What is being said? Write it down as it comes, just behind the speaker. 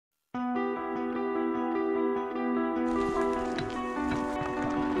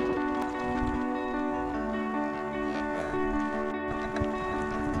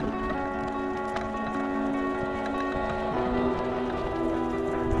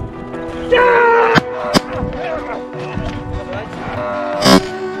Lepiej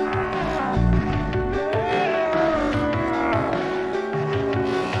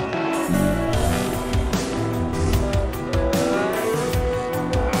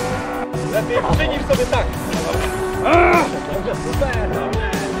przynisz sobie tak. Dobrze, super.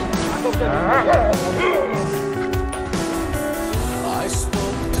 I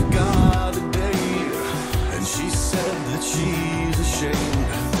spoke to God today, and she said that she's ashamed.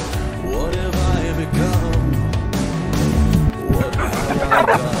 What have I become? What have I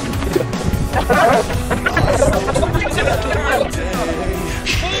done? I spoke to God today,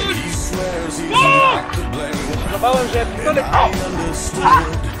 and he swears he's not to blame. I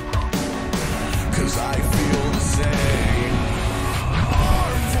understood, 'cause I feel the same.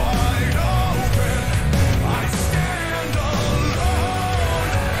 Arms wide open, I stand alone.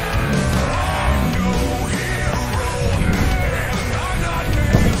 I'm no hero, and I'm not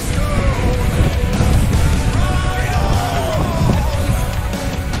made of stone. Right on,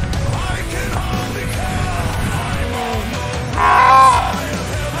 I can hardly count. I'm on the wrong side of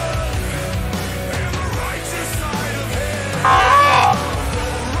heaven, and the righteous side of hell. The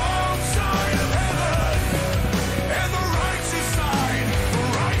wrong side of heaven, and the righteous side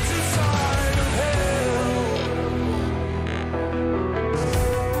of hell.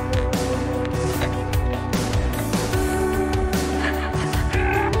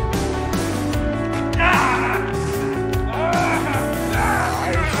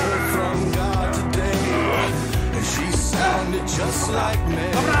 I heard from God today, and she sounded just like me.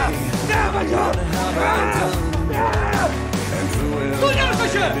 What have I done? And who have I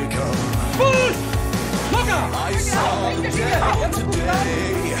become? I saw the devil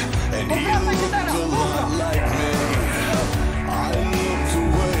today, and he looked a lot like me. I looked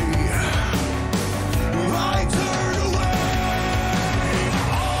away, I turned away.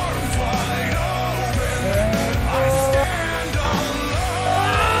 Arms wide open, I stand alone.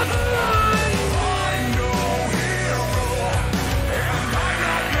 I'm no hero, and I'm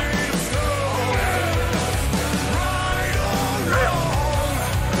not made of stone. Right or wrong,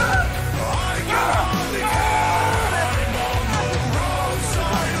 I can hardly count. I'm on the wrong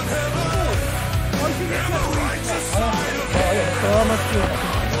side of heaven, and the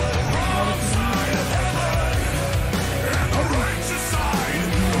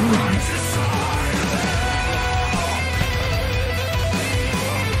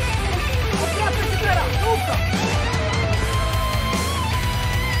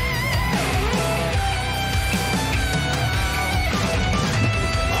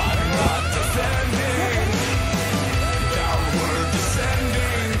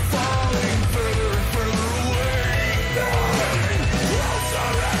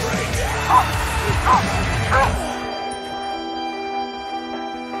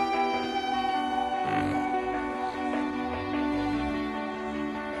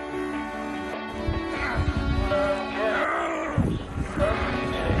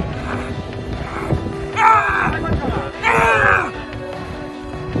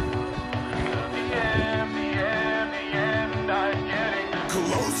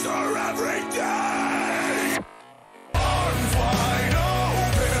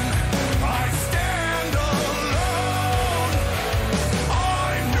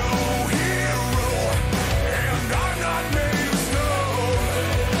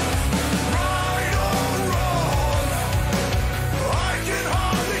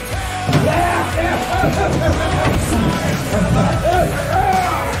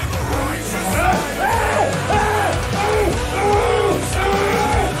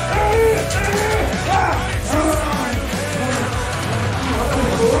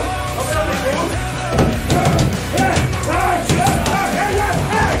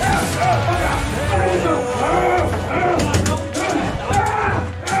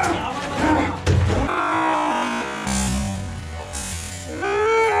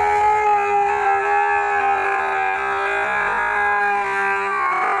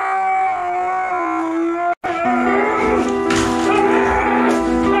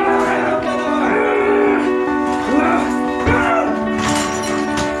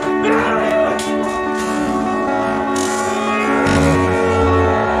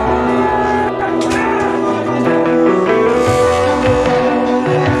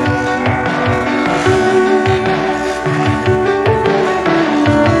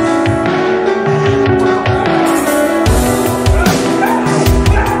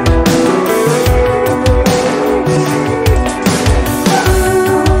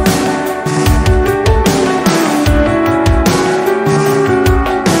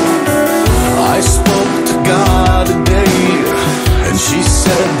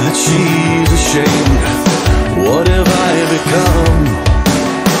said that she's ashamed. What have I become?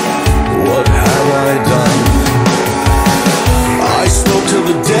 What have I done? I spoke to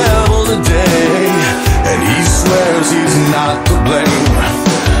the devil today, and he swears he's not to blame.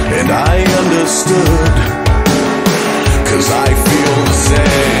 And I understood, 'cause I feel the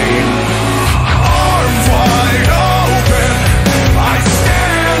same. Arms wide open, I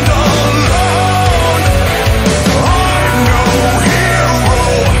stand alone. I'm no hero,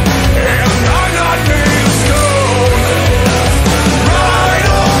 and I'm not made of stone. Right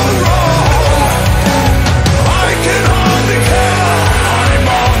or wrong, I can hardly care. I'm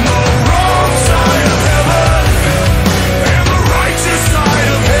on the wrong side of heaven, and the righteous side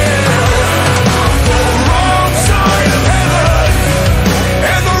of hell. The wrong side of heaven,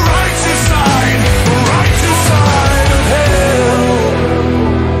 and the righteous side of hell.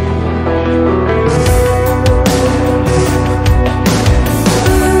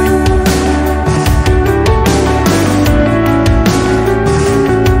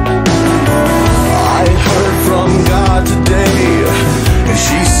 I heard from God today, and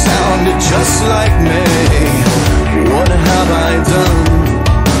she sounded just like me. What have I done,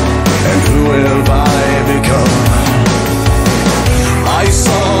 and who have I become? I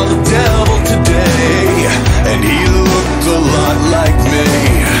saw the devil today, and he looked a lot like me.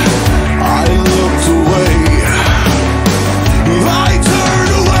 I looked away, I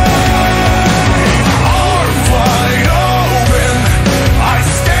turned away. Arms wide open, I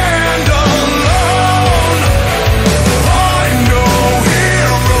stand alone. I'm no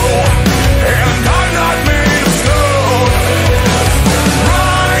hero, and I'm not made of stone.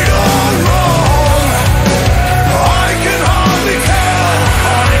 Right or wrong, I can hardly care.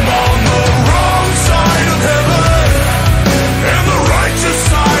 I'm on the wrong side of heaven, and the righteous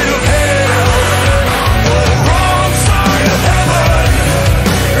side of hell. The wrong side of heaven,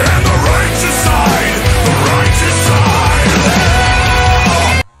 and the righteous side of hell.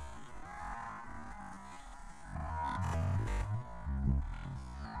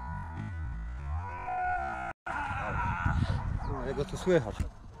 Jego tu słychać.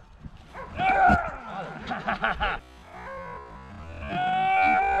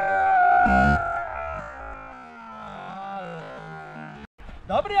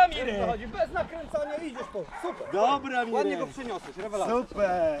 Dobry, Amiry! Bez nakręcania idziesz to. Super. Dobry, Amiry. Ładnie go przyniosłeś, rewelacja.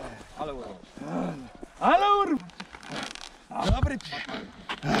 Super. Ale urwał. Ale urwał. Dobry.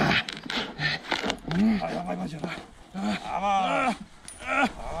 Dawaj, Madzia. Dawaj.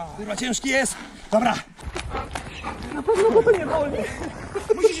 Chyba ciężki jest. Dobra. Na pewno go to nie boli.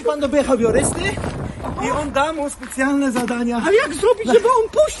 Musi się pan do behawiorysty i on da mu specjalne zadania. Ale jak zrobić, żeby on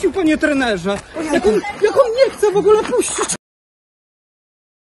puścił, panie trenerze? Jak on nie chce w ogóle puścić?